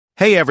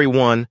Hey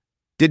everyone!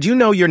 Did you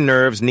know your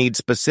nerves need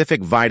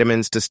specific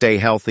vitamins to stay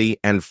healthy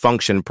and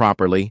function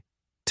properly?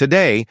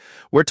 Today,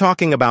 we're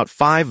talking about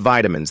 5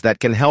 vitamins that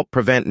can help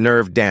prevent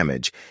nerve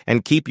damage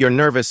and keep your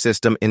nervous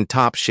system in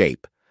top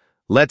shape.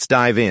 Let's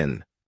dive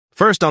in.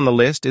 First on the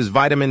list is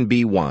vitamin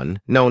B1,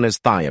 known as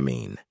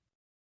thiamine.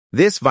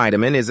 This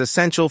vitamin is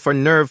essential for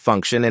nerve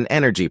function and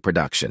energy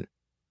production.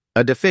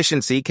 A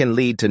deficiency can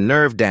lead to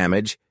nerve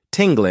damage,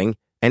 tingling,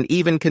 and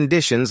even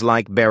conditions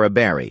like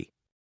beriberi.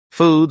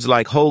 Foods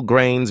like whole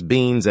grains,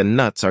 beans, and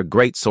nuts are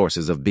great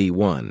sources of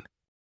B1.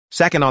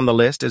 Second on the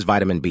list is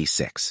vitamin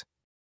B6.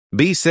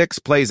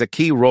 B6 plays a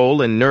key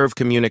role in nerve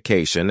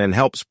communication and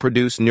helps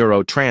produce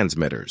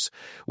neurotransmitters.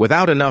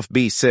 Without enough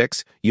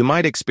B6, you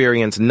might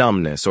experience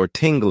numbness or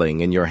tingling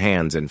in your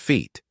hands and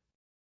feet.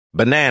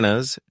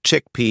 Bananas,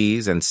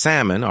 chickpeas, and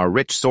salmon are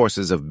rich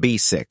sources of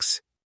B6.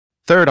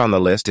 Third on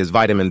the list is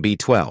vitamin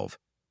B12.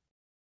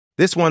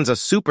 This one's a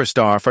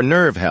superstar for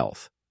nerve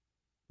health.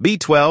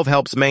 B12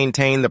 helps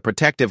maintain the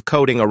protective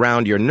coating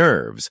around your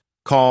nerves,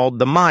 called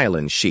the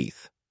myelin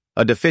sheath.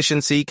 A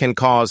deficiency can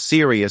cause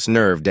serious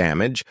nerve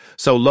damage,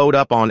 so load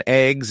up on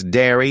eggs,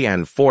 dairy,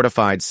 and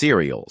fortified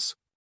cereals.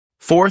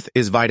 Fourth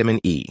is vitamin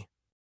E.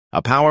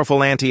 A powerful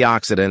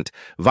antioxidant,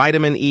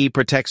 vitamin E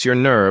protects your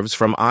nerves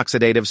from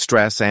oxidative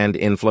stress and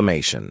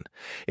inflammation.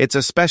 It's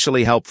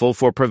especially helpful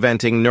for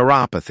preventing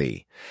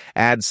neuropathy.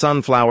 Add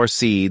sunflower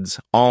seeds,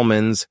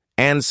 almonds,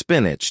 and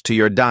spinach to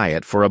your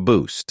diet for a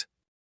boost.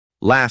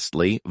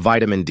 Lastly,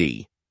 vitamin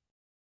D.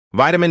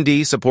 Vitamin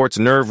D supports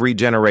nerve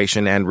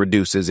regeneration and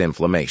reduces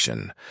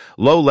inflammation.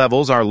 Low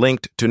levels are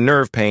linked to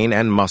nerve pain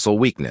and muscle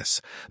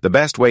weakness. The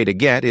best way to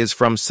get is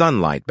from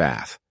sunlight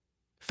bath.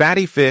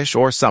 Fatty fish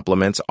or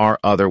supplements are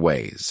other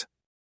ways.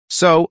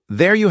 So,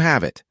 there you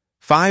have it.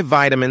 5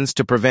 vitamins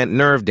to prevent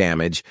nerve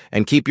damage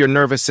and keep your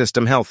nervous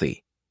system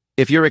healthy.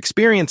 If you're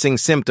experiencing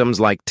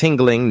symptoms like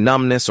tingling,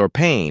 numbness, or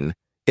pain,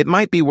 it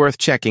might be worth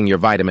checking your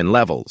vitamin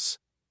levels.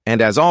 And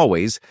as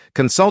always,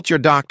 consult your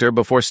doctor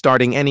before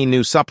starting any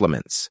new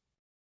supplements.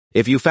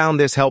 If you found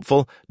this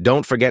helpful,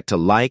 don't forget to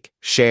like,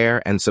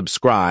 share, and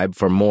subscribe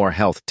for more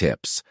health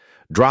tips.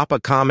 Drop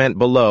a comment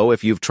below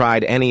if you've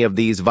tried any of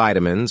these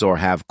vitamins or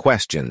have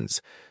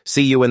questions.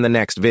 See you in the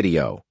next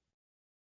video.